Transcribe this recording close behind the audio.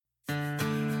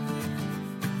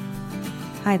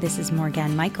Hi, this is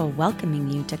Morgan Michael welcoming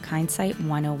you to Kindsight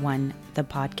 101, the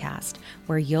podcast,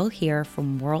 where you'll hear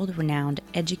from world-renowned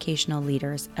educational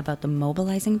leaders about the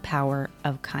mobilizing power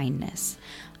of kindness.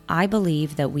 I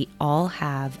believe that we all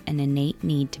have an innate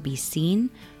need to be seen,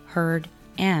 heard,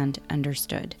 and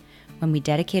understood. When we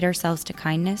dedicate ourselves to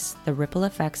kindness, the ripple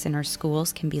effects in our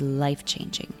schools can be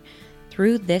life-changing.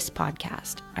 Through this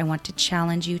podcast, I want to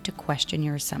challenge you to question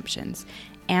your assumptions,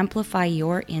 amplify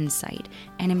your insight,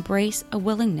 and embrace a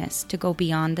willingness to go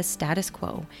beyond the status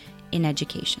quo in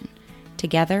education.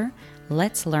 Together,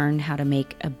 let's learn how to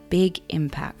make a big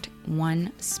impact,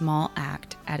 one small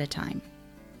act at a time.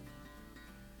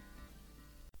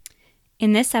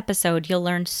 In this episode, you'll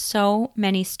learn so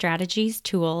many strategies,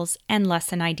 tools, and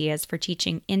lesson ideas for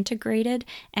teaching integrated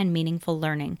and meaningful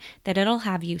learning that it'll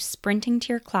have you sprinting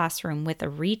to your classroom with a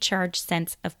recharged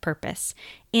sense of purpose.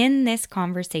 In this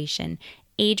conversation,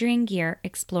 Adrienne Gear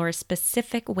explores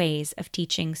specific ways of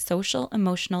teaching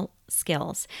social-emotional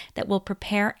skills that will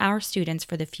prepare our students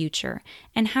for the future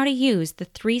and how to use the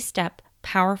 3-step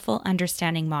powerful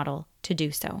understanding model to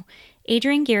do so.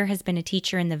 Adrienne Gear has been a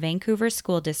teacher in the Vancouver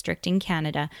School District in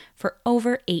Canada for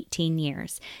over 18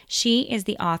 years. She is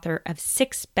the author of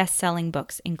 6 best-selling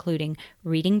books, including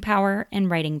Reading Power and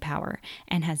Writing Power,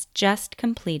 and has just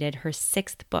completed her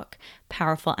 6th book,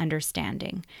 Powerful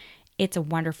Understanding. It's a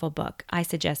wonderful book. I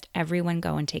suggest everyone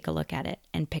go and take a look at it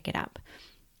and pick it up.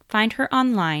 Find her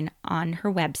online on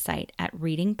her website at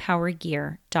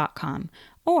readingpowergear.com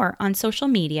or on social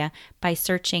media by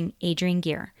searching Adrienne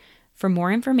Gear. For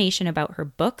more information about her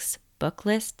books, book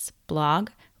lists,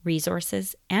 blog,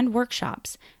 resources, and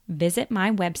workshops, visit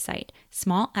my website,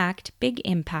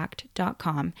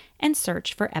 smallactbigimpact.com, and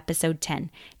search for episode 10.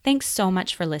 Thanks so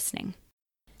much for listening.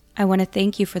 I want to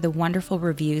thank you for the wonderful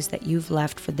reviews that you've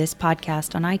left for this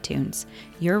podcast on iTunes.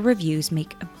 Your reviews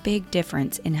make a big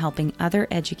difference in helping other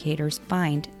educators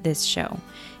find this show.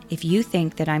 If you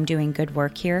think that I'm doing good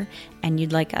work here and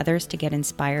you'd like others to get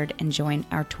inspired and join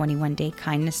our 21-day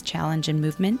kindness challenge and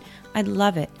movement, I'd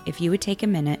love it if you would take a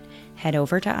minute, head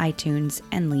over to iTunes,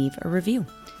 and leave a review.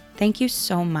 Thank you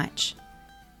so much.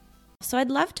 So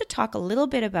I'd love to talk a little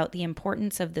bit about the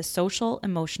importance of the social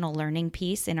emotional learning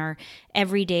piece in our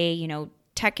everyday,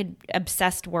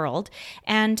 tech-obsessed world,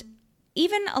 and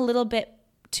even a little bit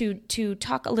to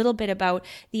talk a little bit about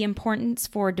the importance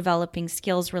for developing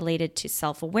skills related to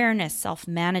self-awareness,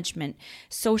 self-management,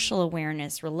 social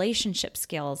awareness, relationship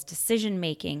skills,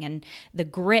 decision-making, and the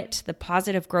grit, the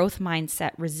positive growth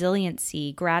mindset,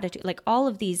 resiliency, gratitude, like all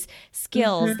of these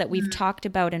skills that we've talked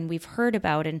about and we've heard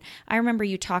about. And I remember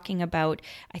you talking about,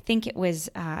 I think it was,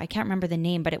 I can't remember the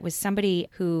name, but it was somebody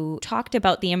who talked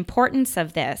about the importance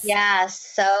of this. Yeah,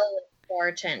 so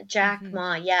important. Jack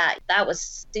Ma, yeah, that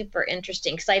was super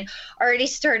interesting because I'd already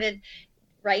started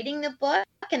writing the book,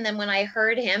 and then when I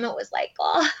heard him, it was like,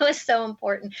 oh, it was so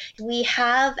important. We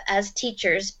have, as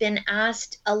teachers, been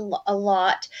asked a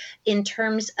lot in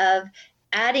terms of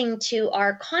adding to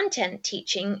our content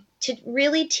teaching to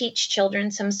really teach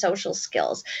children some social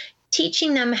skills.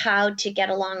 Teaching them how to get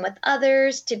along with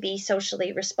others, to be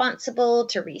socially responsible,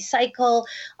 to recycle,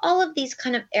 all of these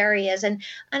kind of areas. And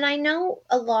I know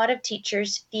a lot of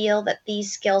teachers feel that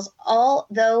these skills,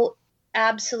 although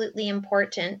absolutely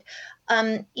important,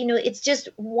 it's just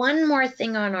one more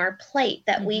thing on our plate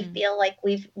that we feel like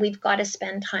we've got to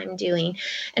spend time doing.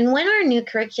 And when our new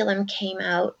curriculum came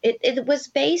out, it was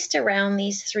based around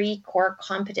these 3 core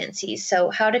competencies. So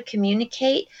how to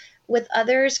communicate with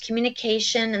others,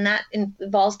 communication, and that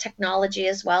involves technology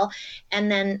as well.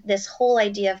 And then this whole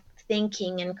idea of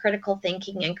thinking and critical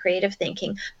thinking and creative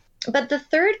thinking. But the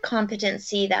third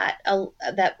competency that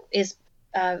is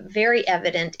very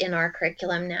evident in our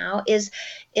curriculum now is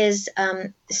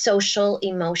social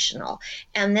emotional.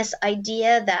 And this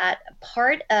idea that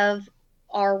part of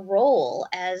our role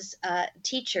as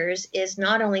teachers is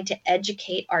not only to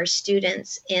educate our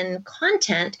students in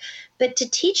content, but to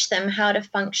teach them how to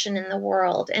function in the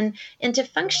world. And to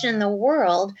function in the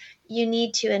world, you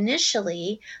need to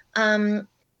initially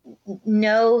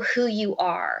know who you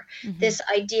are. This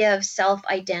idea of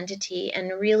self-identity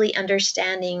and really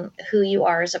understanding who you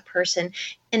are as a person.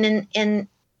 And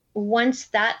once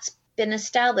that's been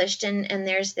established and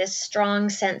there's this strong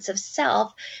sense of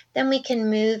self, then we can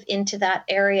move into that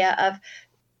area of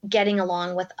getting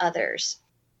along with others.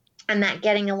 And that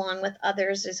getting along with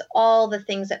others is all the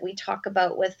things that we talk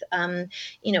about with,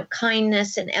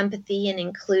 kindness and empathy and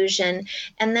inclusion.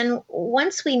 And then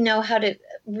once we know how to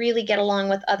really get along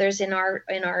with others in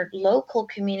our local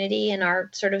community, in our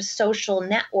sort of social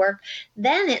network,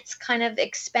 then it's kind of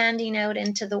expanding out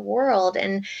into the world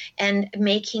and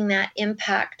making that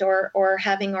impact, or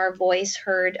having our voice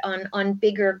heard on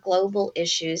bigger global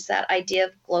issues, that idea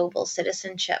of global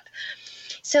citizenship.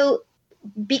 So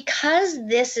because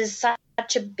this is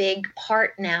such a big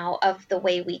part now of the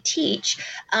way we teach,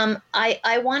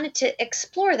 I wanted to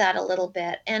explore that a little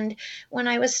bit. And when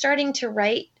I was starting to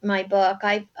write my book,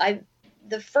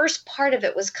 the first part of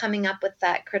it was coming up with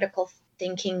that critical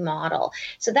thinking model.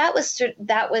 So that was sort of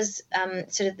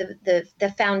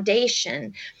the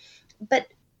foundation. But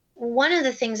one of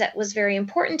the things that was very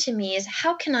important to me is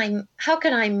how can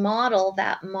I model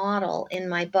that model in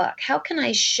my book? How can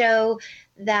I show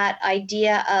that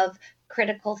idea of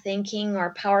critical thinking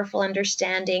or powerful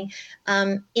understanding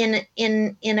in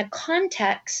a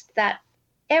context that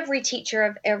every teacher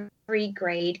of every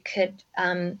grade could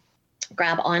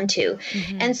grab onto?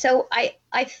 Mm-hmm. And so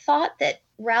I thought that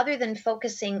rather than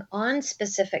focusing on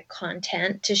specific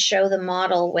content to show the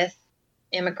model with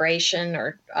immigration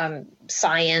or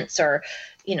science or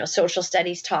social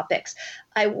studies topics,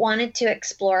 I wanted to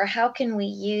explore how can we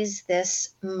use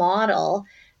this model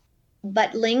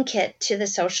but link it to the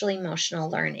social emotional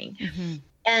learning. Mm-hmm.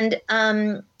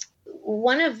 And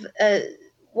one of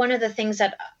the things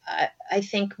that I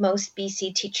think most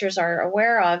BC teachers are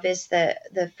aware of is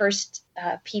the First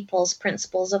Peoples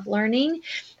Principles of Learning,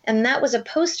 and that was a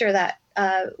poster that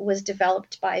was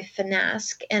developed by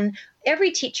FNASC, and every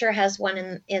teacher has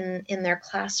one in their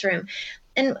classroom.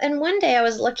 And one day I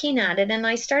was looking at it and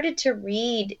I started to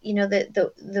read,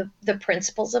 the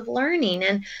principles of learning.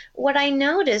 And what I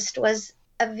noticed was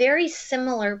a very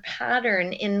similar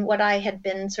pattern in what I had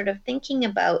been sort of thinking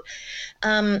about.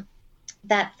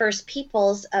 That First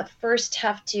Peoples first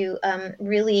have to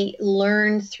really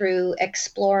learn through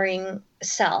exploring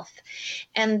self.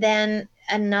 And then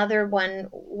another one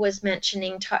was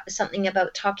mentioning something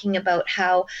about talking about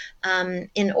how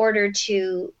in order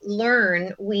to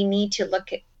learn, we need to look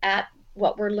at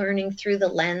what we're learning through the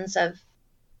lens of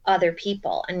other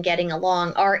people and getting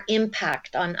along, our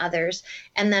impact on others.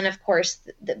 And then, of course,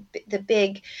 the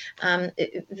big,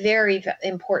 very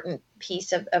important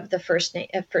piece of the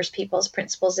First Peoples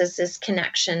Principles is this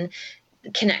connection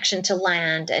to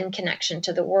land and connection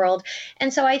to the world.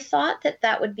 And so I thought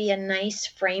that would be a nice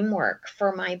framework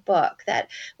for my book, that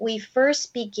we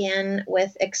first begin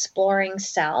with exploring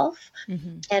self.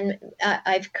 Mm-hmm. And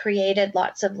I've created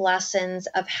lots of lessons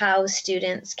of how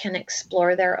students can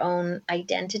explore their own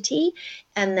identity.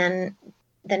 And then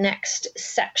the next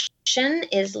section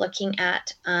is looking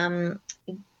at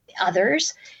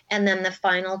others. And then the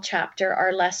final chapter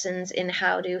are lessons in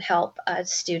how to help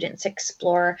students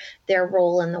explore their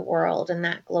role in the world and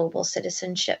that global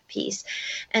citizenship piece.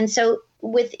 And so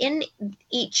within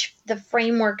the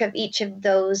framework of each of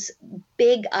those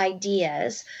big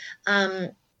ideas,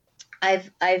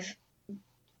 I've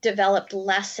developed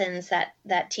lessons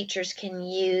that teachers can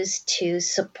use to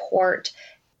support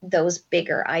those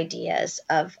bigger ideas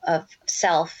of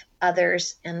self,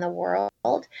 others, and the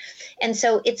world. And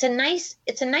so it's a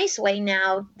nice way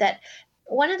now that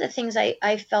one of the things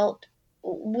I felt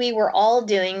we were all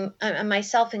doing,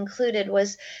 myself included,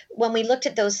 was when we looked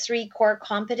at those three core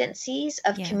competencies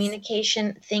of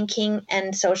communication, thinking,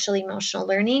 and social emotional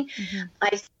learning. Mm-hmm.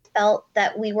 I felt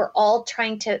that we were all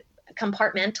trying to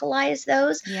compartmentalize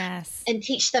those and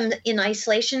teach them in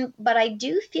isolation. But I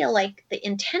do feel like the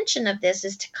intention of this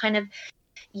is to kind of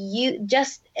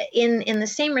just in the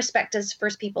same respect as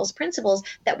First Peoples Principles,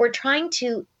 that we're trying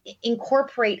to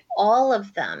incorporate all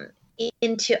of them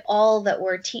into all that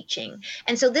we're teaching.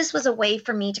 And so this was a way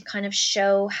for me to kind of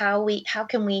show how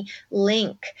can we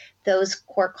link those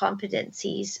core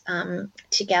competencies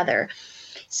together.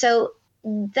 So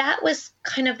that was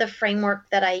kind of the framework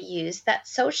that I used. That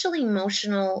social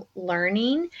emotional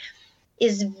learning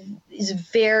is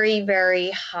very, very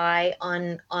high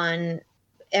on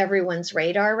everyone's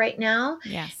radar right now.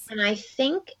 Yes. And I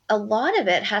think a lot of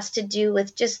it has to do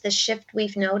with just the shift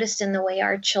we've noticed in the way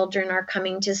our children are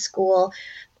coming to school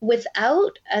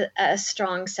without a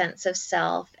strong sense of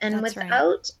self and That's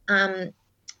without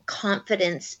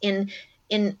confidence in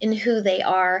who they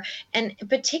are, and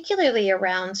particularly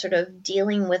around sort of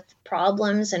dealing with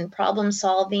problems and problem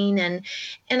solving. And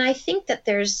I think that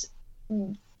there's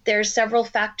several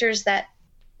factors that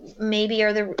maybe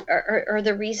are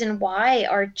the reason why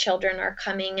our children are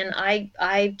coming. And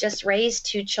I just raised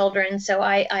 2 children, so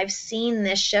I've seen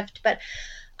this shift. But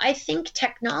I think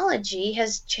technology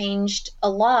has changed a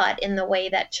lot in the way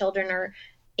that children are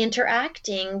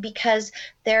interacting, because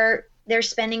they're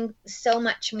spending so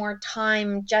much more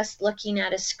time just looking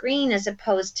at a screen as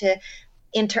opposed to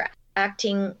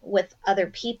interacting with other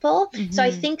people. Mm-hmm. So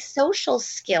I think social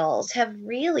skills have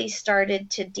really started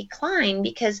to decline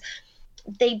because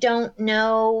they don't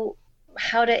know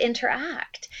how to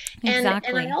interact. Exactly.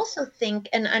 And I also think,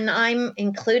 and I'm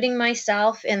including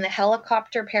myself in the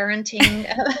helicopter parenting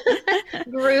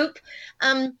group,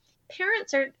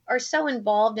 parents are so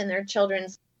involved in their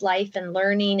children's life and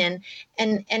learning,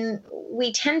 and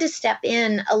we tend to step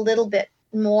in a little bit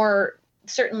more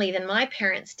certainly than my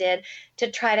parents did to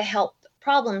try to help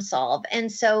problem solve.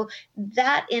 And so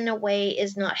that in a way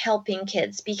is not helping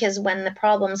kids, because when the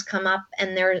problems come up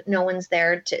and no one's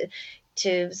there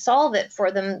to solve it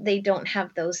for them, they don't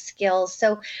have those skills.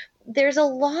 So there's a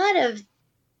lot of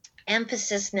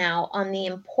emphasis now on the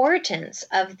importance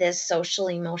of this social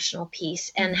emotional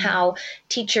piece, and how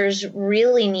teachers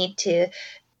really need to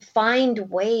find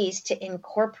ways to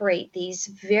incorporate these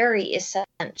very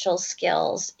essential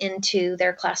skills into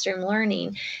their classroom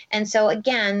learning. And so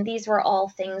again, these were all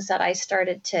things that I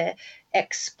started to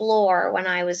explore when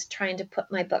I was trying to put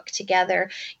my book together.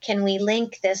 Can we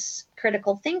link this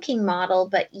critical thinking model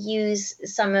but use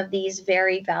some of these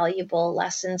very valuable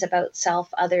lessons about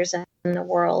self, others, and the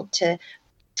world to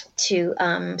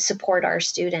support our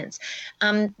students?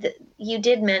 You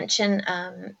did mention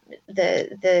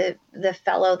the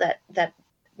fellow that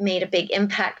made a big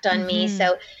impact on me.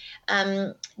 So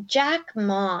Jack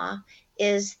Ma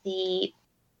is the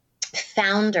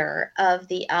founder of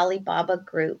the Alibaba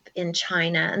Group in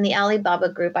China. And the Alibaba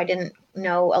Group, I didn't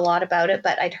know a lot about it,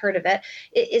 but I'd heard of it.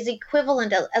 It is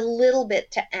equivalent a little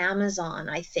bit to Amazon,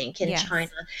 I think, in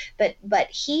China. But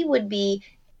he would be,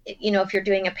 if you're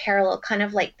doing a parallel, kind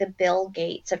of like the Bill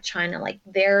Gates of China, like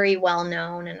very well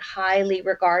known and highly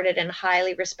regarded and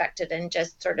highly respected, and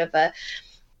just sort of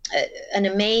an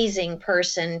amazing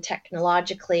person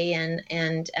technologically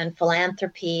and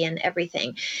philanthropy and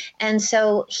everything. And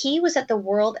so he was at the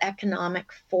World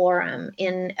Economic Forum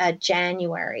in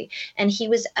January, and he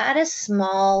was at a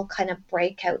small kind of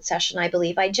breakout session, I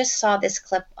believe. I just saw this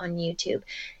clip on YouTube.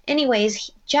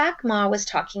 Anyways, Jack Ma was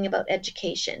talking about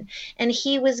education, and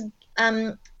he was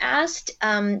asked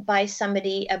by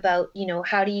somebody about,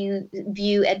 how do you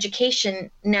view education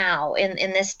now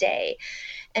in this day?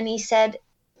 And he said,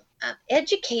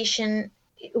 education,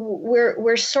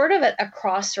 we're sort of at a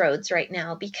crossroads right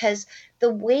now, because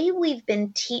the way we've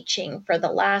been teaching for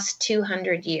the last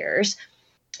 200 years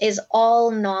is all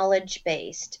knowledge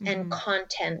based and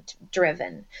content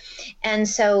driven. And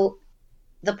so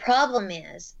the problem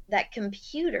is that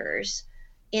computers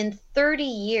in 30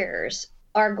 years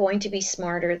are going to be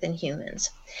smarter than humans.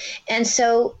 And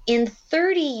so in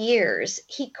 30 years,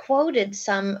 he quoted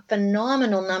some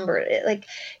phenomenal number, like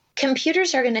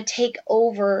computers are going to take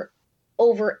over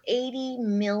 80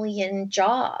 million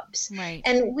jobs. Right.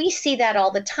 And we see that all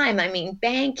the time. I mean,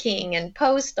 banking and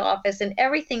post office and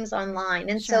everything's online.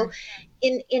 And so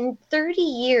in 30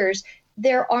 years,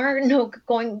 there are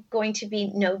going to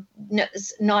be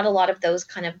not a lot of those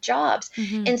kind of jobs.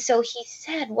 And so he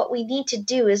said, what we need to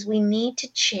do is we need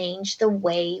to change the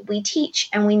way we teach,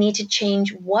 and we need to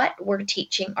change what we're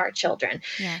teaching our children,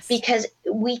 because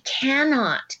we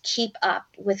cannot keep up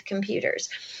with computers.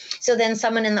 So then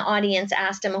someone in the audience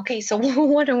asked him, okay, so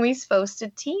what are we supposed to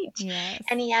teach?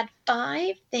 And he had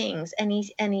 5 things, and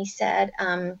he said,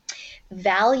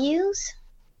 values.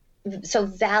 So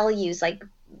values, like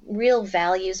real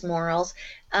values, morals,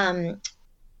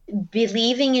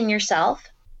 believing in yourself,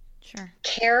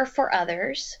 care for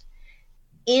others,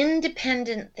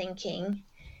 independent thinking,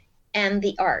 and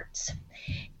the arts.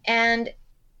 And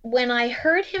when I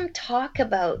heard him talk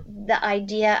about the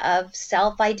idea of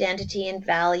self-identity and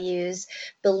values,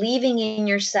 believing in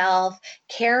yourself,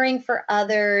 caring for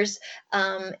others,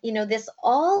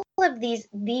 all of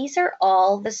these are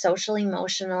all the social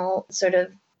emotional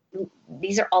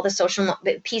these are all the social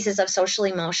pieces of social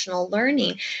emotional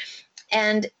learning.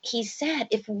 And he said,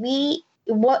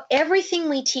 everything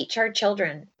we teach our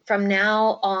children from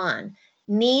now on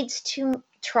needs to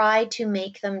try to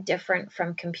make them different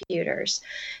from computers.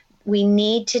 We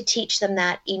need to teach them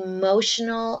that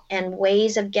emotional and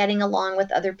ways of getting along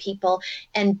with other people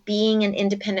and being an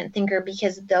independent thinker,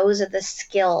 because those are the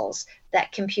skills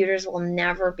that computers will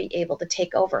never be able to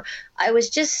take over. I was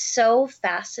just so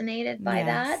fascinated by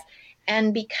that.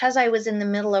 And because I was in the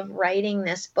middle of writing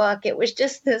this book, it was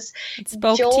just this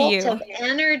jolt of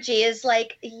energy, is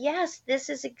like, yes, this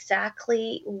is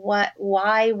exactly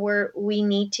why we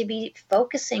need to be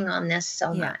focusing on this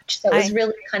so much. So it was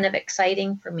really kind of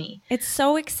exciting for me. It's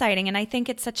so exciting. And I think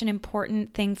it's such an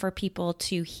important thing for people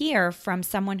to hear from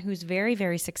someone who's very,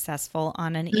 very successful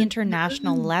on an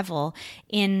international level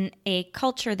in a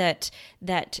culture that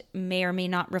may or may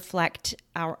not reflect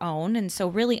our own. And so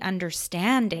really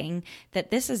understanding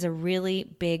that this is a really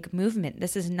big movement.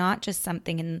 This is not just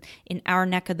something in our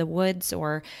neck of the woods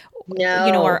or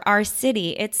or our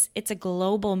city. It's a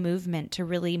global movement to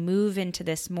really move into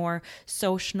this more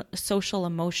social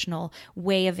emotional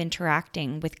way of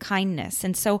interacting with kindness.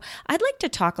 And so I'd like to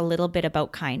talk a little bit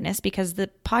about kindness, because the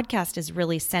podcast is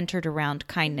really centered around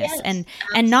kindness. Yes,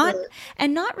 and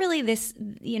not really this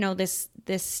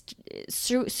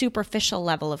superficial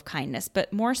level of kindness,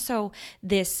 but more so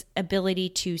this ability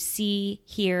to see,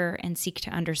 hear, and seek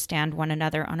to understand one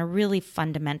another on a really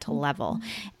fundamental level.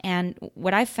 And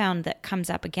what I've found that comes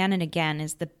up again and again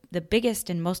is the biggest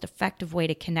and most effective way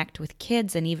to connect with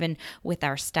kids, and even with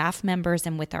our staff members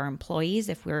and with our employees,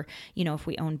 if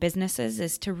we own businesses,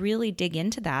 is to really dig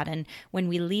into that. And when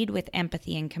we lead with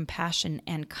empathy and compassion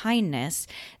and kindness,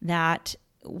 that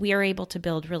we are able to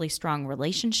build really strong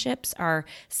relationships. Our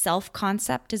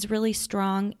self-concept is really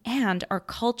strong, and our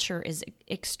culture is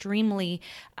extremely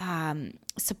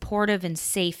supportive and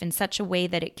safe in such a way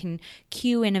that it can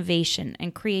cue innovation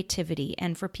and creativity,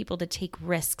 and for people to take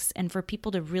risks, and for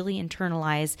people to really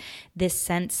internalize this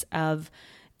sense of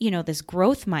this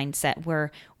growth mindset where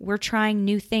we're trying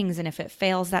new things, and if it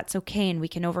fails, that's okay, and we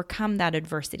can overcome that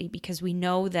adversity because we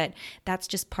know that that's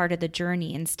just part of the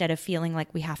journey, instead of feeling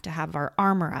like we have to have our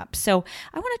armor up. So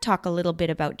I want to talk a little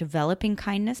bit about developing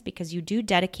kindness, because you do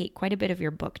dedicate quite a bit of your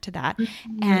book to that,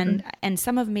 and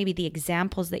some of maybe the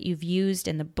examples that you've used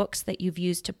and the books that you've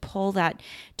used to pull that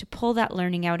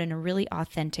learning out in a really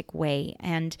authentic way,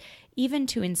 and even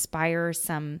to inspire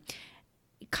some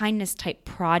kindness type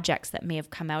projects that may have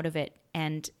come out of it.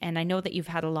 And I know that you've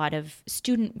had a lot of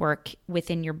student work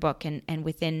within your book and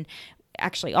within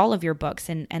actually all of your books,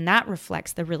 and that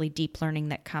reflects the really deep learning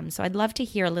that comes. So I'd love to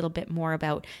hear a little bit more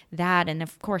about that, and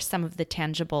of course some of the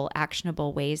tangible,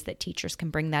 actionable ways that teachers can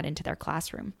bring that into their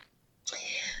classroom.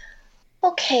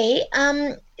 Okay,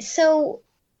 so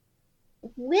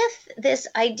with this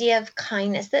idea of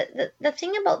kindness, the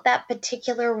thing about that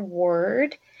particular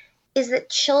word is that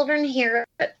children hear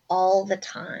it all the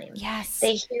time. Yes.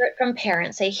 They hear it from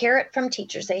parents. They hear it from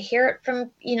teachers. They hear it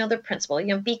from, their principal,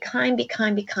 be kind, be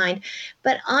kind, be kind.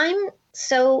 But I'm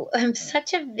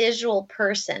such a visual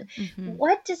person. Mm-hmm.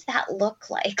 What does that look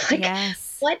like?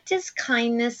 Yes. What does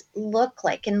kindness look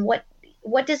like? And what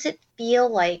does it feel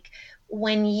like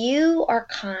when you are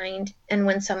kind and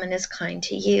when someone is kind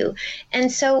to you?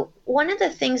 And so one of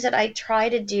the things that I try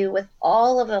to do with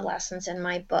all of the lessons in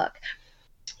my book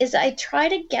is I try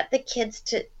to get the kids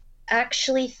to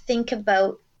actually think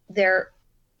about their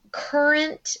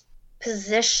current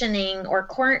positioning or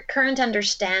current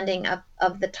understanding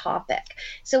of the topic.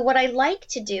 So what I like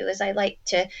to do is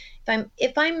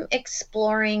if I'm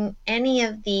exploring any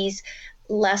of these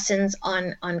lessons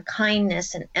on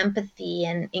kindness and empathy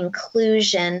and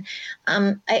inclusion,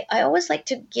 I always like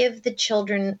to give the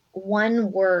children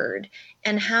one word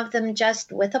and have them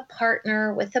just with a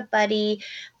partner, with a buddy,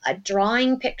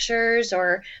 drawing pictures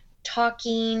or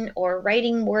talking or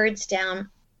writing words down.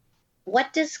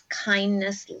 What does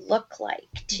kindness look like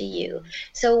to you?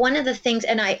 So one of the things,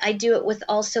 and I do it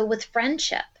also with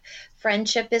friendship.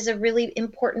 Friendship is a really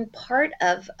important part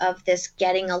of this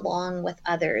getting along with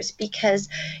others, because,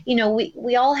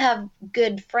 we all have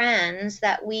good friends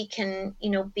that we can,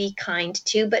 be kind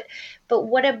to, but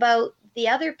what about the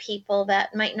other people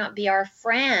that might not be our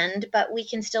friend, but we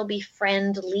can still be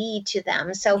friendly to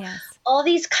them? So yes. All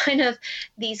these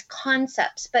these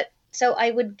concepts, but so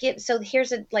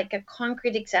here's a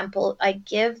concrete example. I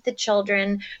give the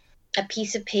children a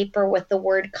piece of paper with the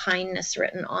word kindness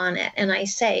written on it. And I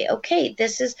say, okay,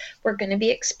 we're going to be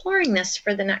exploring this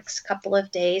for the next couple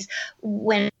of days.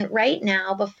 Right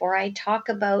now, before I talk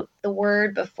about the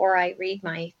word, before I read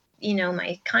my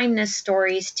kindness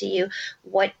stories to you,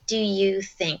 what do you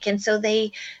think? And so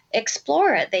they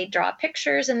explore it. They draw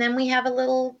pictures, and then we have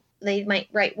they might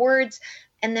write words,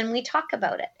 and then we talk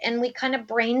about it, and we kind of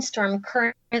brainstorm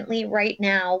currently right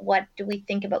now, what do we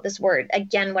think about this word?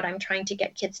 Again, what I'm trying to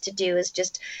get kids to do is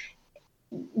just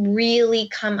really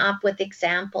come up with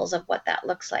examples of what that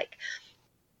looks like.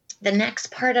 The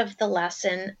next part of the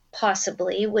lesson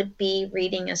possibly would be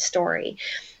reading a story.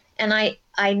 And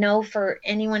I know for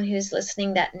anyone who's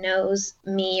listening that knows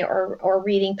me or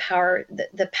Reading Power,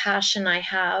 the passion I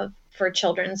have for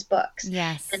children's books.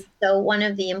 Yes. And so one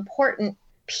of the important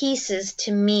pieces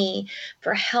to me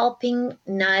for helping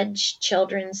nudge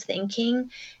children's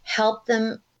thinking, help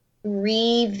them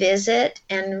revisit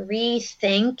and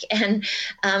rethink and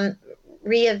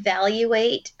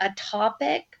reevaluate a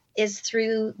topic is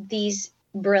through these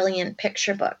brilliant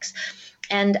picture books.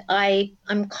 And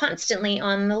I'm constantly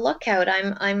on the lookout.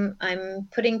 I'm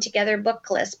putting together book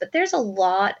lists, but there's a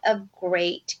lot of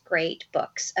great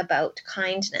books about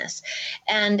kindness.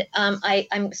 And I'm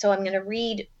going to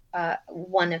read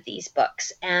one of these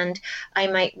books, and I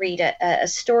might read a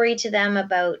story to them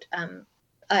about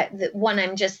the one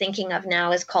I'm just thinking of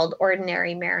now is called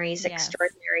Ordinary Mary's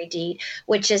Extraordinary Deed,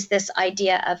 which is this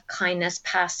idea of kindness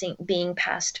being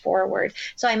passed forward.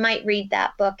 So I might read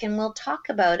that book and we'll talk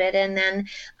about it. And then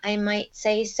I might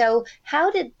say, so how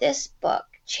did this book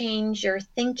change your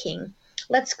thinking?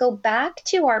 Let's go back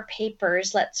to our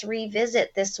papers. Let's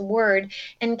revisit this word.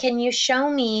 And can you show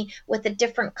me with a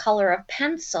different color of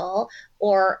pencil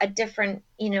or a different,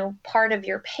 part of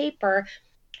your paper,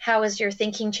 how has your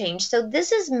thinking changed? So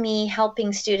this is me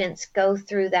helping students go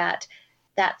through that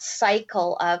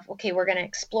cycle of, okay, we're going to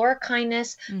explore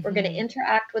kindness, we're going to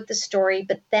interact with the story,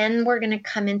 but then we're going to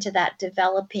come into that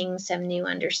developing some new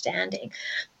understanding.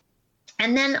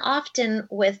 And then often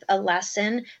with a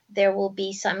lesson, there will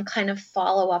be some kind of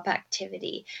follow-up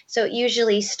activity. So it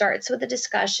usually starts with a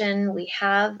discussion. We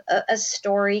have a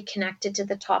story connected to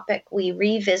the topic. We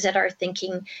revisit our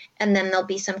thinking, and then there'll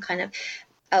be some kind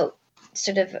of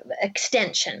sort of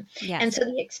extension. Yes. And so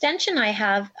the extension I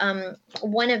have,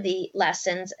 one of the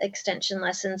extension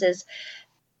lessons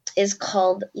is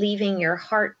called Leaving Your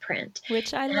Heart Print.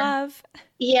 Which I love.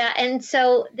 Yeah. And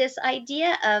so this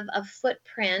idea of a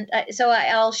footprint, so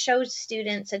I'll show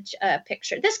students a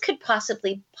picture. This could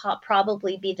probably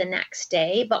be the next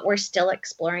day, but we're still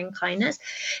exploring kindness.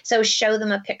 So show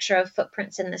them a picture of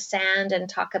footprints in the sand and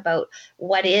talk about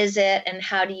what is it and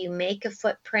how do you make a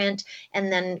footprint,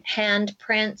 and then hand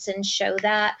prints and show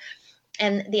that.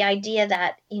 And the idea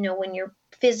that, when you're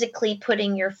physically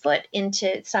putting your foot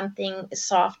into something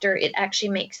softer, it actually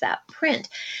makes that print.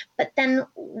 But then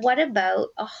what about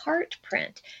a heart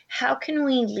print? How can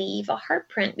we leave a heart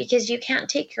print? Because you can't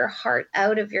take your heart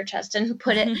out of your chest and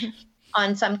put it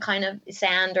on some kind of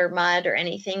sand or mud or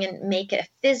anything and make a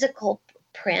physical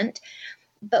print,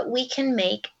 but we can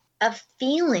make a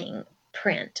feeling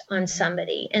print on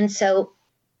somebody. And so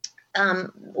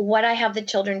what I have the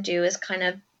children do is kind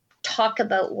of talk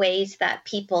about ways that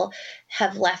people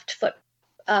have left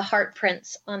heart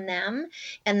prints on them,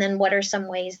 and then what are some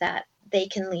ways that they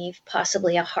can leave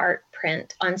possibly a heart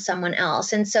print on someone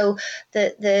else. And so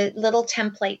the little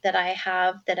template that I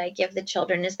have that I give the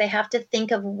children is they have to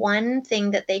think of one thing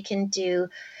that they can do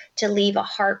to leave a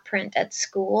heart print at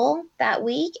school that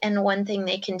week, and one thing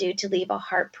they can do to leave a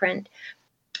heart print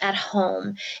at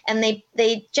home. And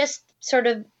they just sort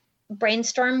of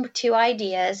brainstorm two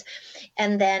ideas,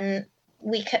 and then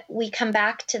we come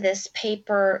back to this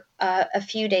paper a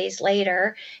few days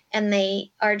later, and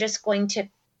they are just going to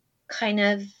kind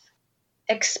of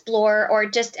explore or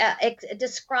just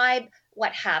describe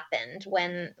what happened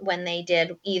when they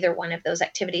did either one of those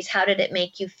activities. How did it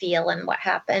make you feel, and what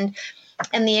happened?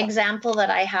 And the example that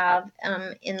I have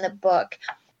in the book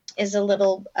is a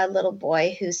little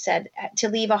boy who said to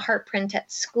leave a heart print at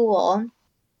school,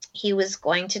 he was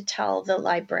going to tell the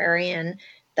librarian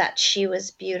that she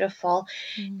was beautiful.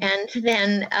 And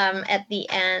then at the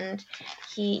end,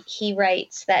 he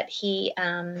writes that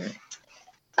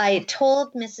I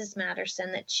told Mrs.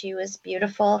 Matterson that she was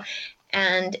beautiful,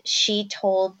 and she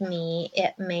told me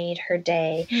it made her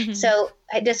day. So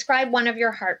I describe one of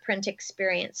your heart print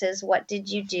experiences. What did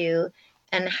you do,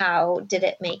 and how did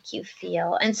it make you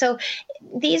feel? And so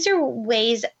these are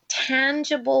ways,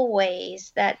 tangible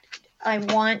ways, that I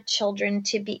want children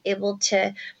to be able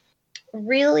to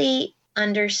really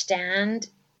understand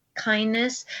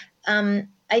kindness.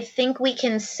 I think we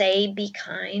can say be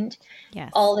kind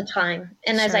all the time.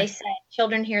 And as I said,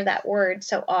 children hear that word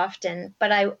so often,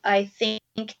 but I think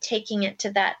taking it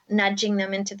to that, nudging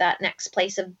them into that next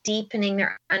place of deepening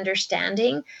their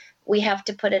understanding, we have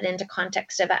to put it into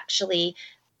context of actually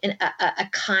a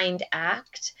kind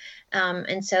act.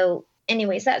 And so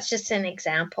anyways, that's just an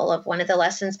example of one of the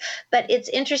lessons. But it's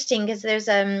interesting because there's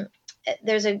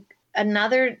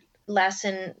another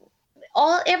lesson.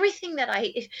 All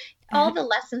the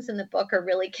lessons in the book are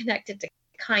really connected to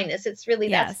kindness. It's really,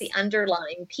 that's the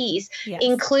underlying piece. Yes.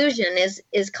 Inclusion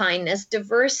is kindness.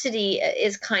 Diversity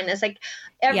is kindness. Like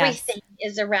everything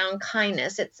is around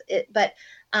kindness. But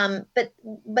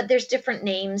there's different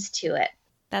names to it.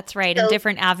 That's right. So, and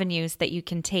different avenues that you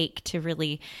can take to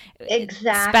really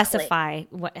specify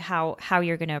how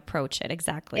you're going to approach it.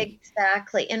 Exactly.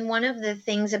 And one of the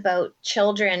things about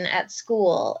children at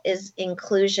school is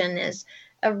inclusion is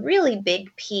a really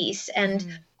big piece.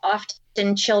 And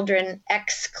often children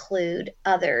exclude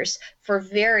others for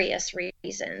various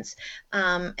reasons.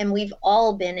 And we've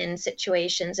all been in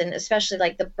situations, and especially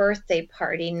like the birthday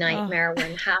party nightmare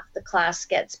when half the class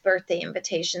gets birthday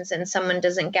invitations and someone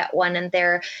doesn't get one and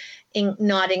they're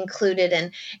not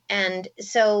included. And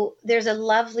so there's a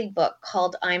lovely book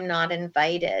called I'm Not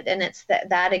Invited. And it's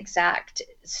that exact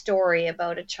story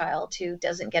about a child who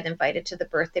doesn't get invited to the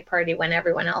birthday party when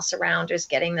everyone else around is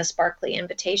getting the sparkly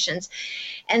invitations.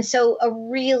 And so a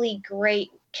really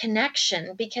great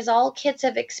connection, because all kids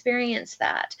have experienced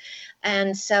that.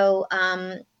 And so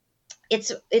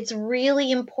it's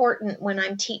really important when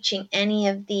I'm teaching any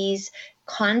of these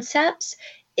concepts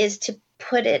is to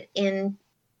put it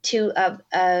into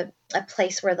a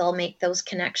place where they'll make those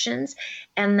connections.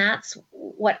 And that's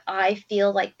what I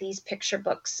feel like these picture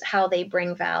books, how they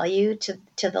bring value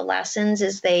to the lessons,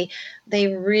 is they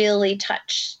really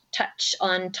touch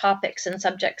on topics and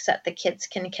subjects that the kids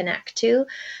can connect to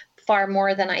far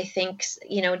more than I think,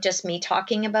 just me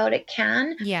talking about it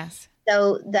can. Yes.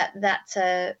 So that's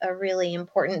a really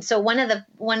important. So one of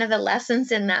the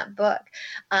lessons in that book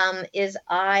is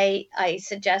I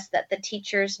suggest that the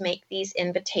teachers make these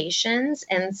invitations,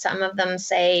 and some of them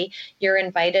say you're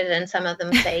invited, and some of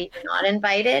them say you're not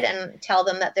invited, and tell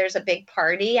them that there's a big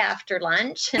party after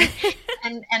lunch,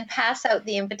 and pass out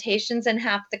the invitations, and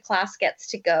half the class gets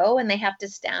to go, and they have to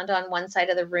stand on one side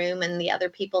of the room, and the other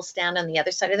people stand on the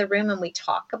other side of the room, and we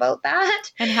talk about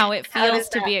that and how it feels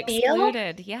to be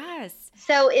excluded. Yes.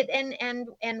 So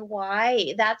and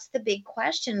why? That's the big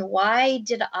question. Why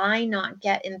did I not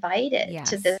get invited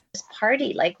to this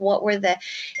party? Like, what were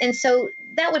and so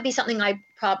that would be something I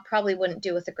probably wouldn't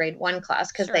do with a grade 1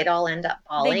 class, because they'd all end up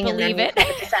bawling and then we'd have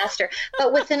a disaster.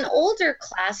 But with an older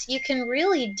class, you can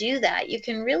really do that. You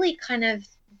can really kind of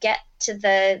get to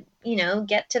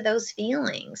those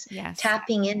feelings,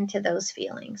 tapping into those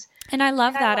feelings. And I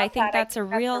love that. I think that's a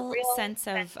real sense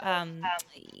of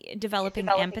developing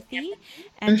empathy,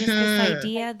 and just this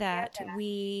idea that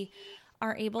we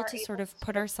are able to sort of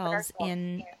put ourselves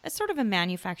in a sort of a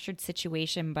manufactured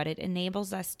situation, but it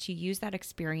enables us to use that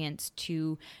experience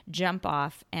to jump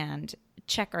off and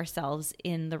check ourselves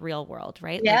in the real world,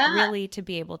 right? Yeah. Like really to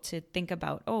be able to think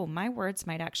about, oh, my words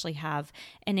might actually have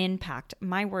an impact.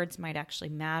 My words might actually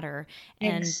matter.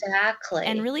 And, exactly.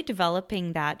 And really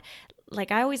developing that.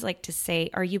 Like I always like to say,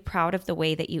 are you proud of the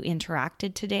way that you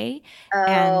interacted today?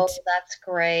 Oh, that's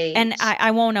great. And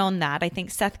I won't own that. I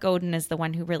think Seth Godin is the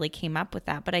one who really came up with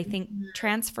that. But I think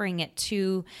transferring it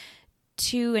to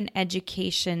an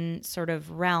education sort of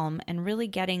realm and really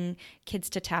getting kids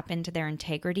to tap into their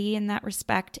integrity in that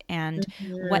respect and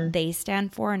what they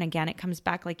stand for. And again, it comes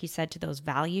back, like you said, to those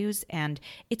values, and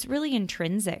it's really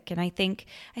intrinsic. And I think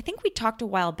we talked a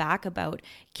while back about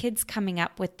kids coming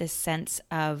up with this sense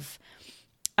of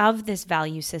this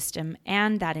value system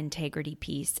and that integrity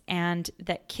piece, and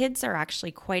that kids are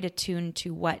actually quite attuned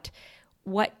to what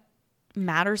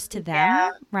matters to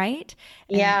them, right?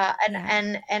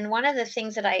 And one of the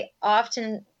things that I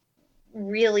often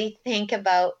really think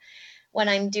about when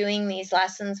I'm doing these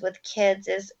lessons with kids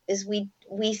is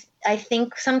I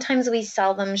think sometimes we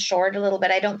sell them short a little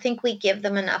bit. I don't think we give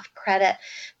them enough credit,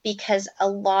 because a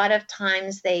lot of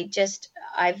times they just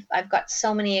I've got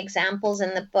so many examples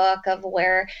in the book of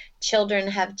where children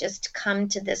have just come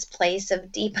to this place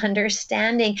of deep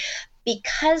understanding,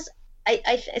 because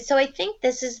I think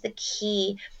this is the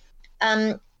key.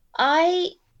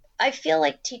 I feel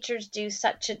like teachers do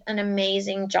such an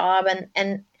amazing job,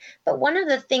 but one of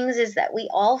the things is that we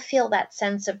all feel that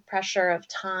sense of pressure of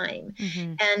time,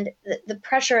 and the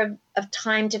pressure of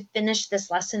time to finish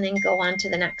this lesson and go on to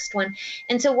the next one.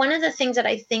 And so one of the things that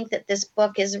I think that this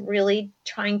book is really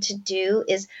trying to do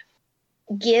is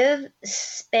give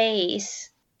space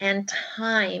and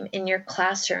time in your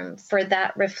classroom for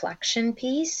that reflection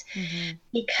piece,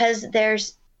 because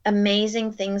there's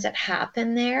amazing things that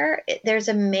happen there. There's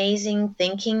amazing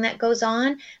thinking that goes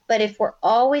on. But if we're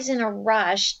always in a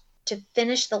rush to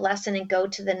finish the lesson and go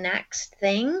to the next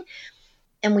thing,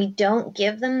 and we don't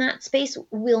give them that space,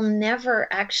 we'll never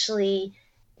actually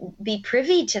be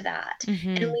privy to that.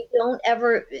 And we don't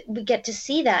ever get to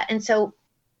see that. And so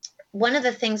one of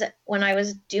the things that when I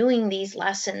was doing these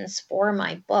lessons for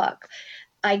my book,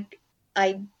 I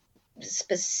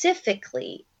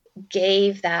specifically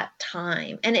gave that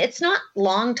time, and it's not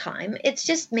long time, it's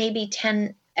just maybe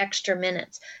 10 extra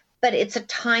minutes, but it's a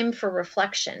time for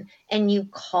reflection, and you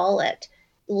call it,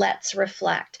 let's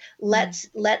reflect. Let's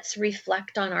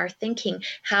reflect on our thinking.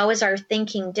 How is our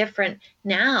thinking different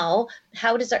now?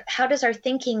 How does our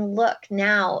thinking look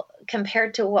now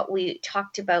compared to what we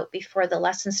talked about before the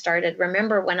lesson started?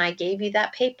 Remember when I gave you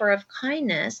that paper of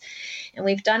kindness, and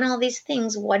we've done all these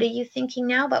things, what are you thinking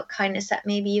now about kindness that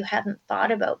maybe you hadn't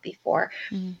thought about before?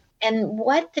 And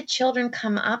what the children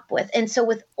come up with. And so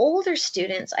with older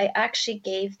students, I actually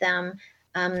gave them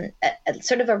a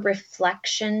sort of a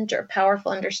reflection or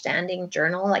powerful understanding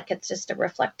journal, like it's just a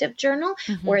reflective journal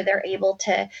where they're able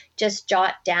to just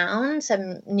jot down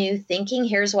some new thinking.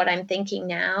 Here's what I'm thinking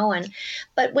now.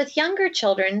 But with younger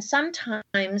children,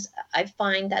 sometimes I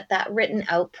find that written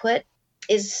output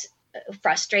is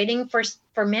frustrating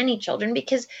for many children,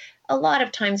 because a lot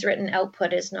of times written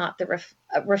output is not the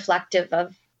reflective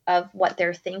of what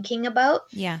they're thinking about.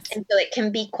 Yeah. And so it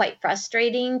can be quite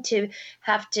frustrating to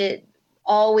have to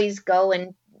always go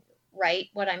and write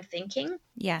what I'm thinking.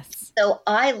 Yes. So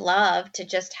I love to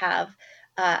just have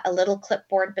a little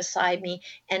clipboard beside me.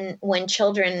 And when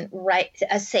children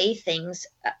say things,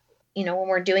 when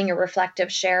we're doing a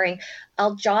reflective sharing,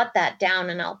 I'll jot that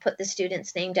down and I'll put the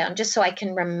student's name down just so I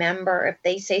can remember if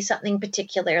they say something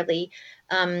particularly,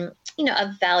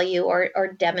 of value or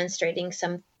demonstrating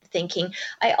some thinking.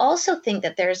 I also think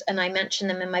that and I mentioned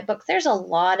them in my book, there's a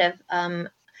lot of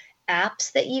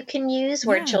apps that you can use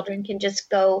where children can just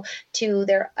go to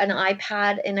an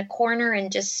iPad in a corner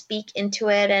and just speak into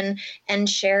it and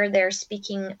share their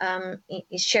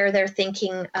share their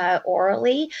thinking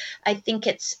orally. I think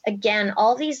it's, again,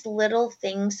 all these little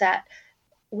things that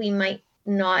we might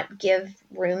not give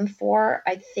room for.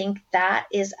 I think that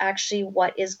is actually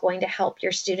what is going to help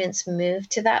your students move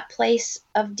to that place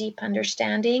of deep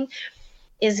understanding,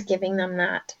 is giving them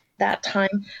that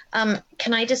time.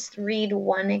 Can I just read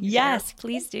one example? Yes,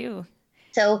 please do.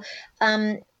 So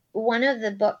one of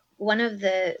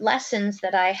the lessons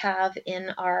that I have in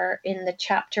the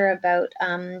chapter about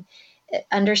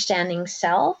understanding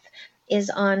self is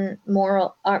on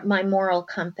my moral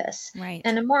compass. Right.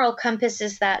 And a moral compass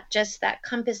is that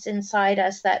compass inside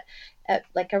us that,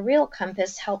 like a real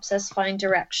compass, helps us find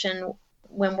direction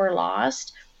when we're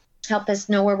lost, help us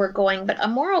know where we're going. But a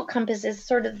moral compass is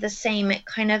sort of the same. It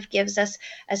kind of gives us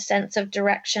a sense of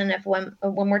direction of when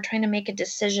we're trying to make a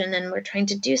decision and we're trying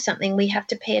to do something, we have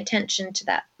to pay attention to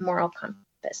that moral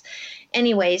compass.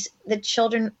 Anyways, the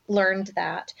children learned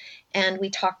that, and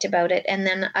we talked about it. And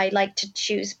then I like to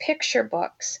choose picture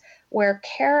books where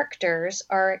characters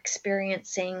are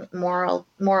experiencing moral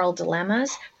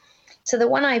dilemmas. So the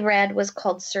one I read was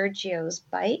called Sergio's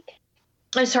Bike.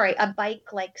 I'm sorry, A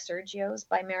Bike Like Sergio's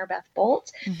by Maribeth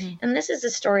Bolt. And this is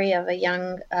a story of a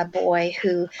young boy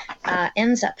who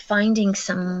ends up finding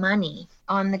some money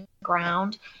on the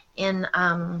ground in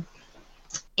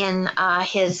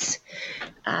his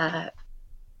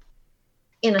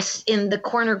in the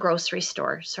corner grocery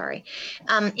store.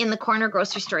 In the corner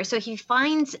grocery store. So he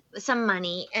finds some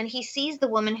money and he sees the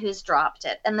woman who's dropped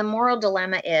it. And the moral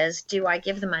dilemma is, do I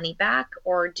give the money back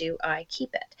or do I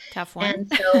keep it? Tough one.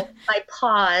 And so I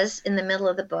pause in the middle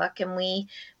of the book and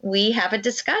we have a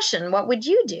discussion. What would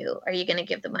you do? Are you going to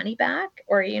give the money back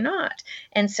or are you not?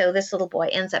 And so this little boy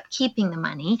ends up keeping the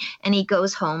money, and he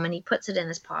goes home and he puts it in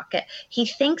his pocket. He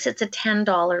thinks it's a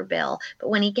 $10 bill, but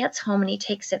when he gets home and he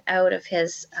takes it out of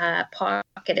his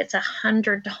pocket, it's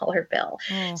 $100 bill.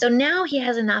 So now he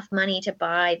has enough money to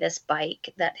buy this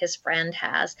bike that his friend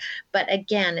has. But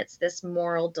again, it's this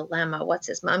moral dilemma. What's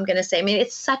his mom going to say? I mean,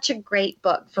 it's such a great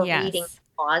book for reading,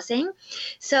 pausing.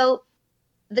 So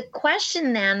the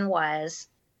question then was,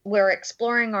 we're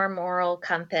exploring our moral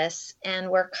compass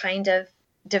and we're kind of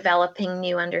developing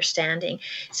new understanding.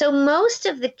 So most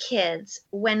of the kids,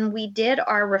 when we did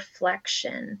our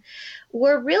reflection,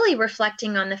 were really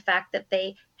reflecting on the fact that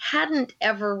they hadn't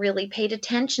ever really paid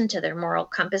attention to their moral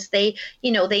compass. They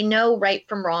know right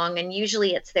from wrong, and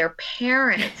usually it's their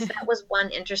parents. That was one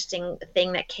interesting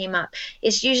thing that came up.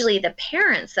 It's usually the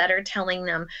parents that are telling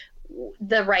them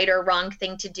the right or wrong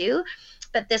thing to do.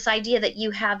 But this idea that you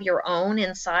have your own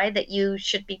inside that you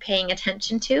should be paying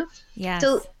attention to. Yes.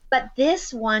 But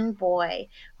this one boy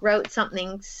wrote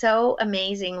something so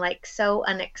amazing, like so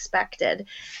unexpected.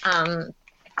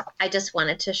 I just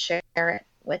wanted to share it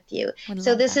with you.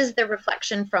 So this is the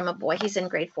reflection from a boy. He's in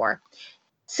grade 4.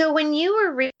 So when you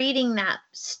were reading that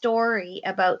story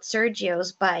about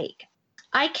Sergio's bike,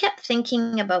 I kept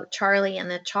thinking about Charlie and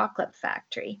the chocolate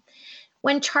factory.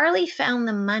 When Charlie found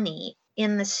the money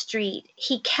in the street.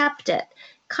 He kept it,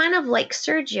 kind of like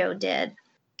Sergio did.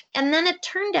 And then it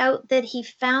turned out that he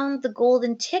found the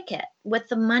golden ticket with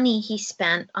the money he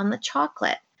spent on the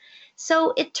chocolate.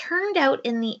 So it turned out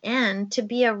in the end to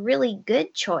be a really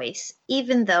good choice,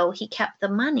 even though he kept the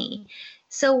money.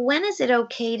 So when is it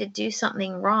okay to do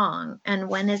something wrong? And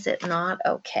when is it not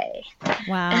okay?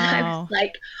 Wow. And I was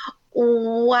like,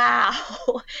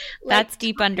 wow. That's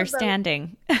deep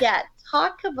understanding.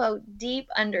 Talk about deep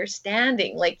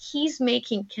understanding. Like, he's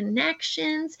making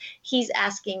connections, he's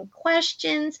asking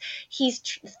questions, he's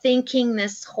thinking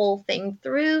this whole thing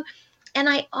through. And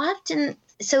I often,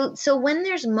 so when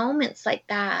there's moments like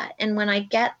that, and when I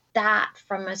get that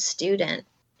from a student,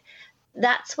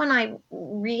 that's when I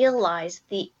realize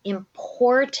the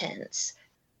importance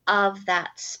of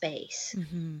that space,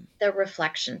 the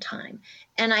reflection time.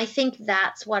 And I think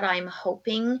that's what I'm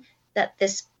hoping that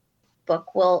this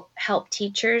book will help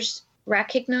teachers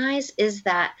recognize, is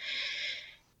that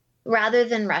rather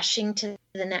than rushing to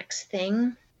the next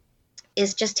thing,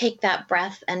 is just take that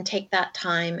breath and take that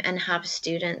time and have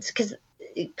students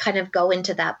kind of go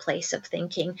into that place of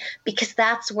thinking, because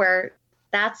that's where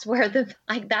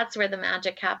the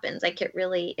magic happens. Like, it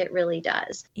really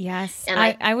does. Yes. And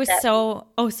I was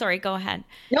oh, sorry, go ahead.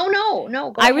 No,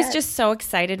 go I ahead. was just so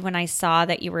excited when I saw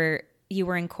that you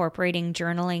were incorporating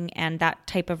journaling and that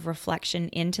type of reflection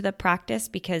into the practice,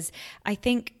 because I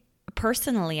think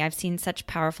personally I've seen such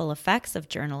powerful effects of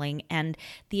journaling, and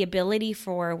the ability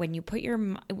for when you put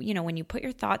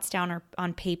your thoughts down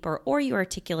on paper, or you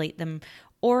articulate them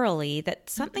orally, that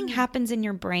something happens in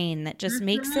your brain that just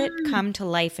makes it come to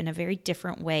life in a very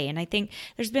different way. And I think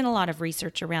there's been a lot of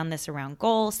research around this, around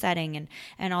goal setting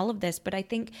and all of this, but I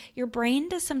think your brain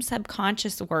does some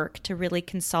subconscious work to really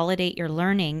consolidate your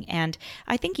learning. And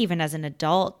I think even as an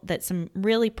adult, that some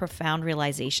really profound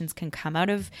realizations can come out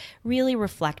of really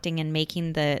reflecting and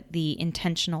making the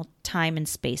intentional time and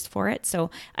space for it.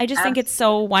 So I just think it's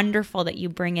so wonderful that you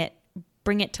bring it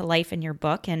to life in your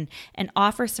book and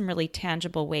offer some really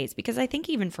tangible ways, because I think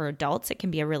even for adults, it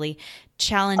can be a really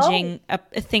challenging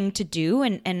a thing to do.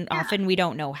 And often we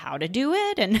don't know how to do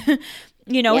it. And,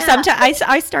 sometimes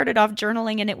I started off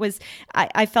journaling, and it was,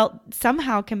 I felt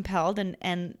somehow compelled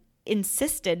and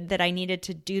insisted that I needed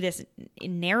to do this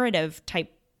narrative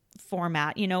type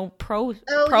format, prose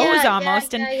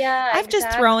almost. I've just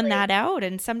thrown that out.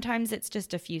 And sometimes it's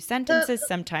just a few sentences,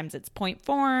 sometimes it's point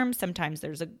form, sometimes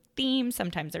there's a theme,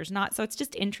 sometimes there's not. So it's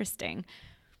just interesting.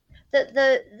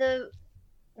 The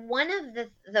one of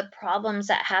the problems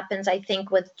that happens, I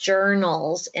think, with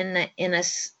journals in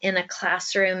a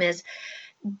classroom is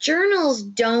journals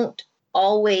don't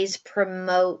always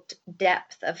promote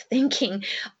depth of thinking.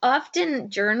 Often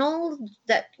journals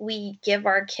that we give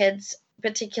our kids,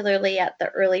 particularly at the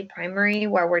early primary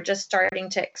where we're just starting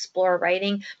to explore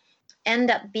writing,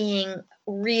 end up being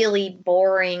really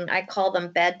boring. I call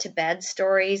them bed to bed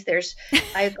stories.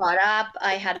 I got up,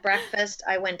 I had breakfast,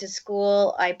 I went to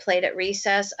school, I played at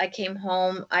recess, I came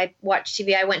home, I watched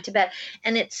TV, I went to bed.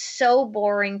 And it's so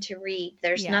boring to read.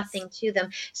 There's nothing to them.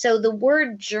 So the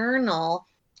word journal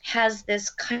has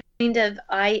this kind of,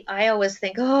 I always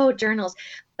think, oh, journals.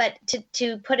 But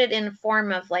to put it in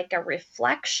form of like a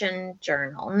reflection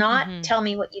journal, not tell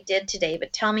me what you did today,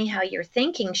 but tell me how your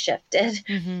thinking shifted.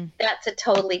 That's a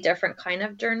totally different kind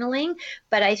of journaling.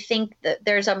 But I think that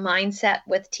there's a mindset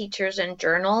with teachers and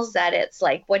journals that it's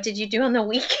like, what did you do on the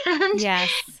weekend?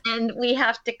 Yes. And we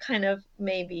have to kind of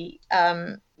maybe,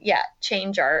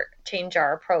 change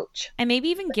our approach. And maybe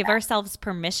even give ourselves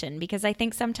permission, because I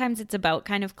think sometimes it's about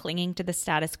kind of clinging to the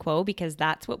status quo, because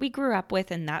that's what we grew up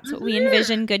with and that's what we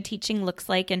envision good teaching looks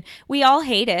like. And we all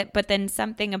hate it, but then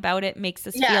something about it makes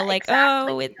us feel like,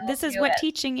 this is what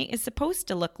teaching is supposed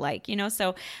to look like,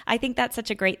 So I think that's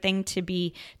such a great thing to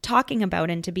be talking about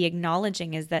and to be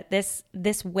acknowledging, is that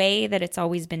this way that it's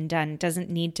always been done doesn't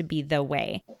need to be the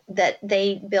way. That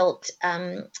they built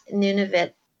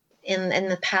Nunavut in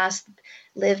the past,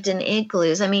 lived in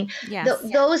igloos. I mean,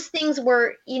 those things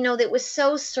were, it was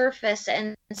so surface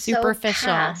and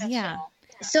superficial.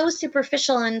 So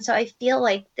superficial. And so I feel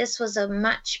like this was a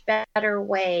much better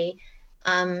way.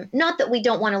 Not that we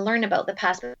don't want to learn about the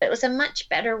past, but it was a much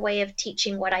better way of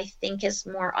teaching what I think is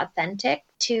more authentic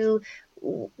to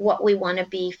what we want to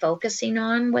be focusing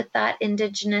on with that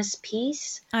Indigenous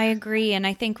piece. I agree. And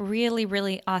I think really,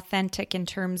 really authentic in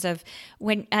terms of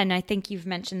and I think you've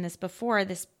mentioned this before,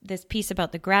 this piece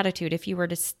about the gratitude. If you were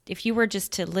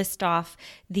just to list off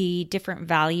the different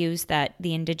values that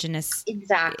the Indigenous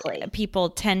people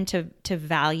tend to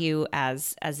value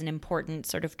as an important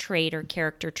sort of trait or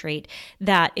character trait,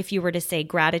 that if you were to say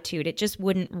gratitude, it just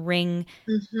wouldn't ring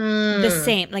the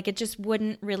same. Like it just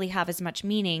wouldn't really have as much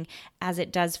meaning as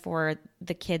it does for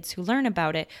the kids who learn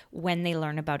about it when they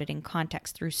learn about it in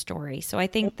context through story. So I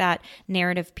think that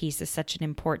narrative piece is such an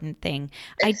important thing.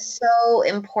 It's so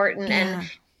important. Yeah. And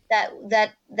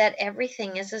that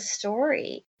everything is a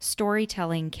story.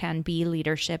 Storytelling can be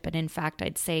leadership. And in fact,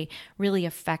 I'd say really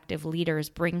effective leaders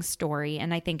bring story.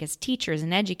 And I think as teachers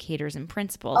and educators and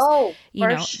principals,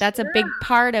 that's a big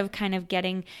part of kind of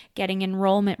getting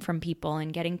enrollment from people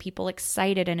and getting people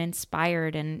excited and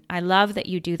inspired. And I love that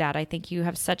you do that. I think you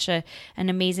have such an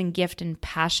amazing gift and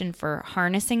passion for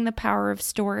harnessing the power of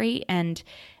story and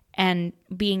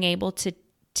being able to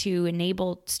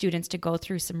enable students to go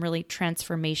through some really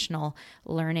transformational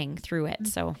learning through it.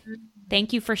 So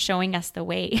thank you for showing us the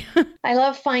way. I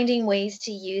love finding ways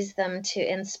to use them to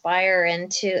inspire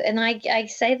and I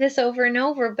say this over and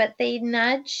over, but they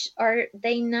nudge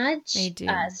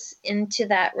us into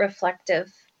that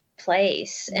reflective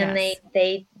place. Yes.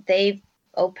 And they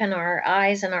open our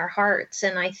eyes and our hearts.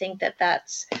 And I think that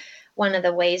that's one of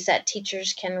the ways that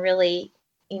teachers can really,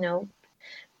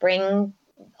 bring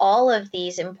all of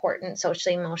these important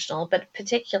socially emotional, but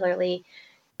particularly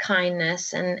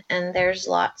kindness. And there's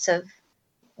lots of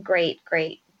great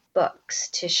books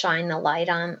to shine the light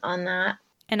on that.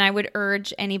 And I would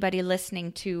urge anybody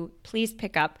listening to please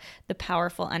pick up The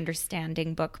Powerful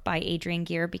Understanding book by Adrienne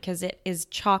Gear, because it is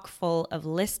chock full of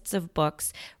lists of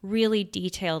books, really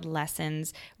detailed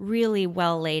lessons, really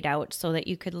well laid out so that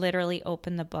you could literally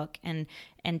open the book and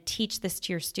teach this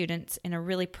to your students in a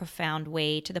really profound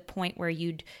way, to the point where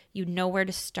you'd know where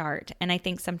to start. And I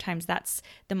think sometimes that's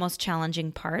the most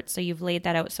challenging part. So you've laid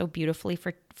that out so beautifully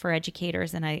for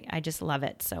educators, and I just love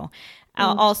it. So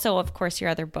also, of course, your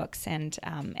other books and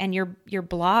your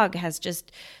blog has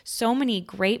just so many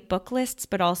great book lists,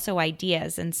 but also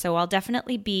ideas. And so I'll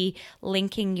definitely be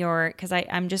linking because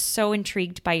I'm just so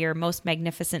intrigued by your Most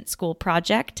Magnificent School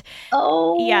project.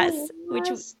 Oh, yes. Which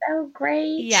was so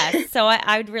great. Yes. So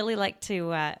I would really like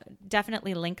to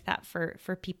definitely link that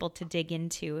for people to dig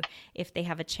into if they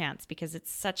have a chance, because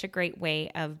it's such a great way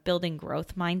of building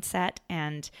growth mindset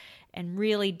and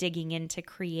really digging into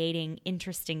creating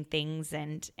interesting things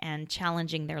and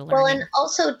challenging their learning. Well, and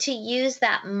also to use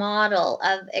that model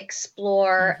of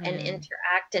explore and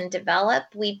interact and develop,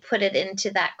 we put it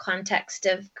into that context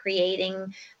of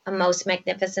creating a most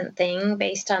magnificent thing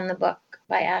based on the book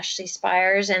by Ashley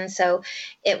Spires. And so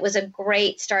it was a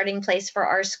great starting place for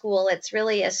our school. It's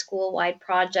really a school-wide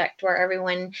project where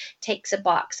everyone takes a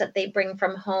box that they bring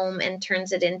from home and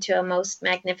turns it into a most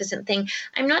magnificent thing.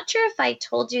 I'm not sure if I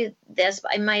told you this,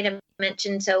 but I might have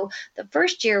mentioned. So the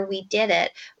first year we did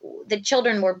it, the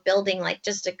children were building like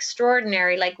just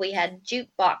extraordinary, like we had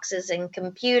jukeboxes and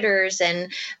computers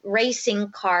and racing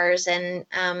cars. And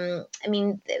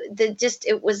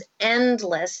it was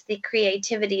endless, the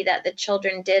creativity that the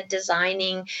children did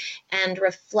designing and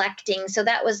reflecting. So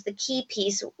that was the key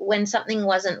piece. When something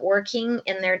wasn't working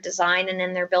in their design and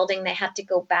in their building, they had to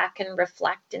go back and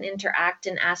reflect and interact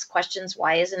and ask questions.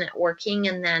 Why isn't it working?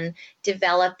 And then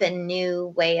develop a new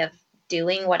way of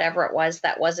doing whatever it was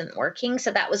that wasn't working.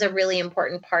 So that was a really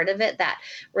important part of it, that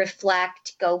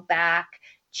reflect, go back,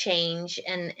 change.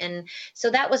 And so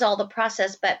that was all the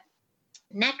process. But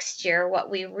next year, what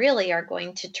we really are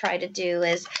going to try to do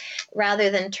is, rather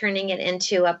than turning it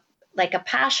into a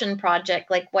passion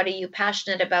project, like what are you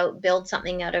passionate about, build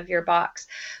something out of your box,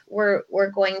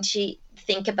 we're going to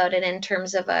think about it in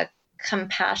terms of a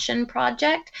compassion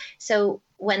project. So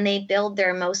when they build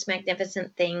their most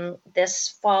magnificent thing this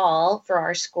fall for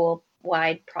our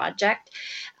school-wide project,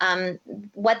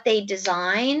 what they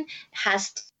design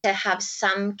has to have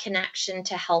some connection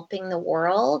to helping the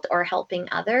world or helping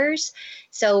others.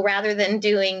 So rather than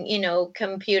doing,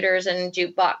 computers and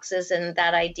jukeboxes and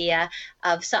that idea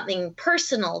of something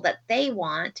personal that they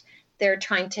want, they're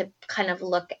trying to kind of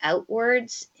look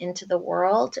outwards into the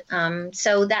world.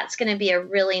 So that's going to be a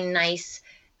really nice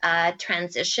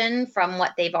transition from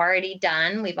what they've already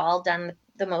done. We've all done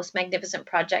the most magnificent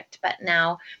project, but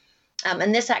now,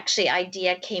 and this actually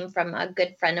idea came from a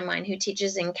good friend of mine who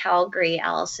teaches in Calgary,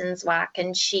 Alison Zwack,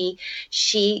 and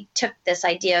she took this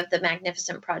idea of the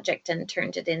magnificent project and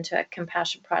turned it into a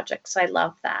compassion project. So I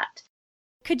love that.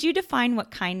 Could you define what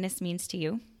kindness means to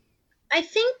you? I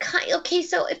think, okay,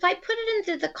 so if I put it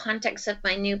into the context of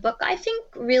my new book, I think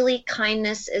really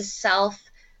kindness is self,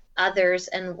 others,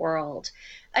 and world.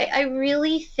 I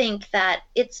really think that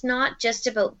it's not just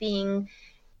about being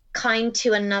kind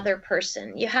to another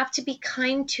person. You have to be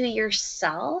kind to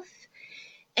yourself,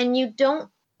 and you don't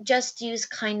just use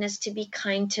kindness to be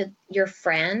kind to your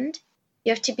friend.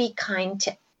 You have to be kind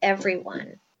to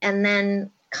everyone. And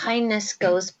then kindness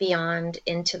goes beyond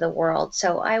into the world.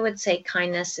 So I would say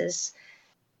kindness is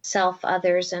self,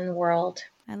 others, and world.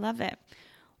 I love it.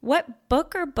 What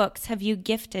book or books have you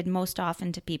gifted most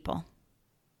often to people?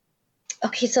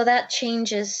 Okay, so that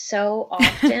changes so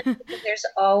often. There's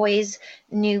always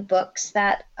new books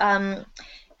that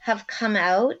have come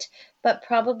out, but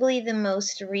probably the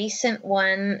most recent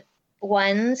ones.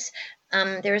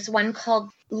 There's one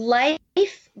called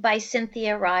Life by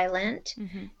Cynthia Rylant.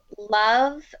 Mm-hmm.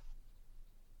 Love.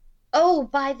 Oh,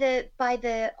 by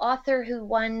the author who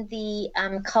won the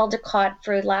Caldecott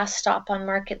for Last Stop on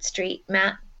Market Street,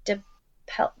 Matt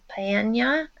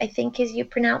DePena, I think is you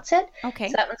pronounce it. Okay.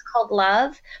 So that one's called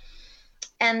Love.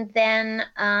 And then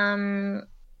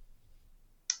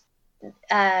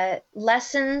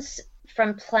Lessons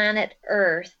from Planet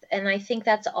Earth, and I think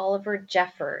that's Oliver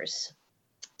Jeffers.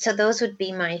 So those would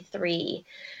be my three.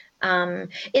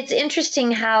 It's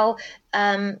interesting how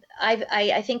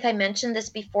I think I mentioned this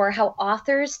before, how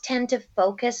authors tend to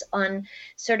focus on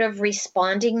sort of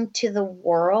responding to the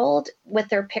world with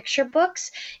their picture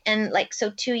books. And like, so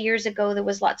 2 years ago, there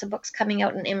was lots of books coming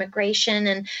out on immigration,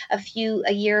 and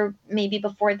a year maybe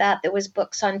before that, there was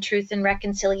books on truth and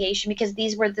reconciliation, because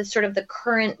these were the sort of the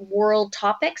current world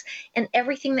topics. And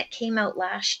everything that came out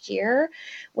last year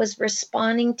was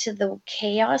responding to the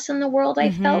chaos in the world.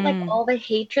 I felt like all the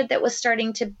hatred that was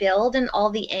starting to build, and all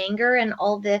the anger, and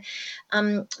all the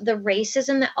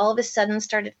racism that all of a sudden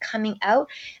started coming out.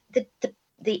 The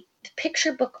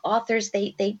picture book authors,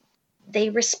 they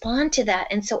respond to that.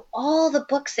 And so all the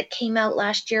books that came out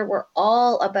last year were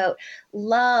all about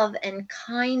love and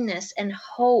kindness and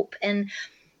hope. And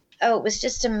it was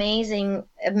just amazing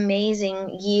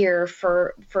year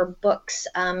for books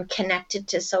connected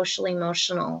to social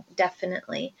emotional,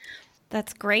 definitely.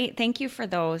 That's great. Thank you for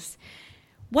those.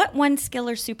 What one skill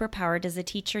or superpower does a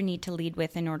teacher need to lead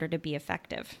with in order to be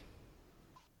effective?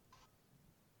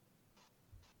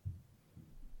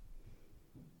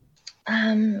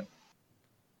 I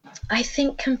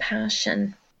think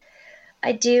compassion.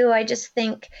 I do. I just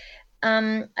think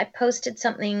I posted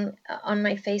something on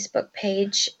my Facebook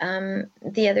page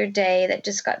the other day that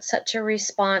just got such a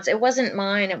response. It wasn't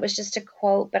mine. It was just a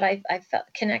quote, but I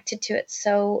felt connected to it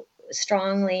so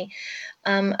strongly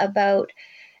about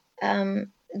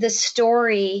the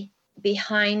story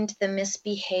behind the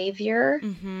misbehavior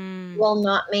will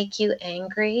not make you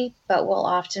angry, but will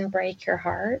often break your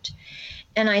heart.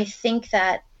 And I think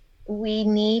that we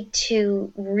need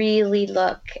to really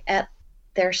look at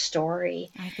their story.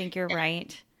 I think you're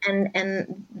right.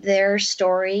 And their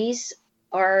stories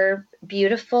are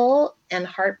beautiful and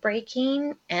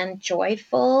heartbreaking and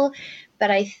joyful.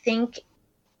 But I think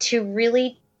to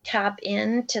really tap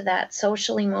into that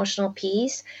social emotional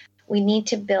piece, we need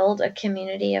to build a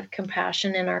community of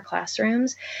compassion in our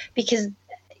classrooms, because,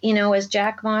 as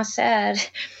Jack Ma said,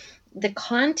 the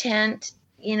content,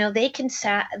 they can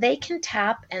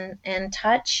tap and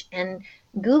touch and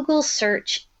Google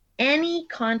search any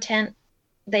content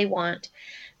they want,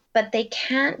 but they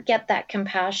can't get that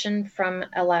compassion from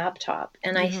a laptop.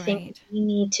 And I think we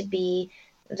need to be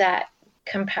that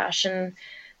compassion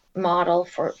model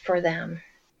for them.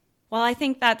 Well, I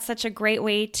think that's such a great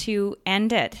way to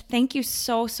end it. Thank you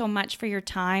so much for your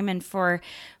time and for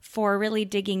really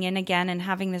digging in again and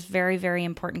having this very, very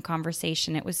important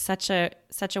conversation. It was such a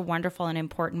wonderful and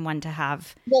important one to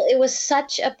have. Well, it was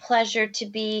such a pleasure to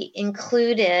be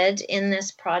included in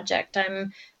this project.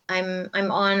 I'm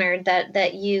honored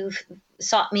that you've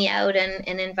sought me out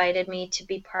and invited me to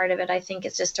be part of it. I think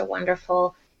it's just a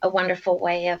wonderful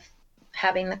way of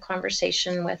having the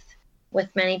conversation with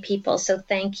many people. So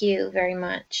thank you very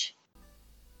much.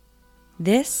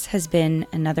 This has been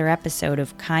another episode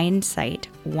of Kindsight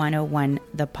 101,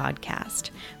 the podcast.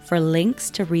 For links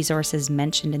to resources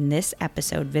mentioned in this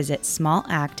episode, visit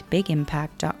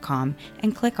smallactbigimpact.com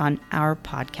and click on our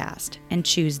podcast and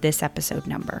choose this episode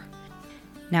number.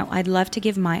 Now, I'd love to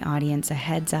give my audience a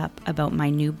heads up about my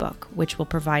new book, which will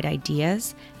provide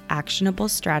ideas, actionable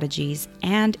strategies,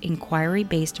 and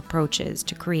inquiry-based approaches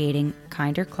to creating a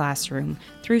kinder classroom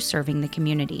through serving the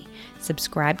community.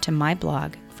 Subscribe to my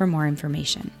blog for more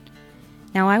information.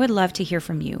 Now, I would love to hear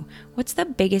from you. What's the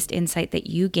biggest insight that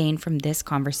you gained from this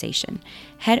conversation?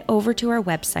 Head over to our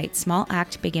website,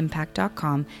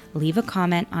 smallactbigimpact.com, leave a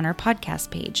comment on our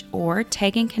podcast page, or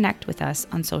tag and connect with us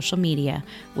on social media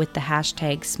with the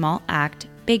hashtag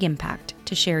 #SmallActBigImpact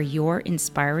to share your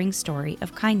inspiring story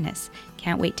of kindness.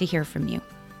 Can't wait to hear from you.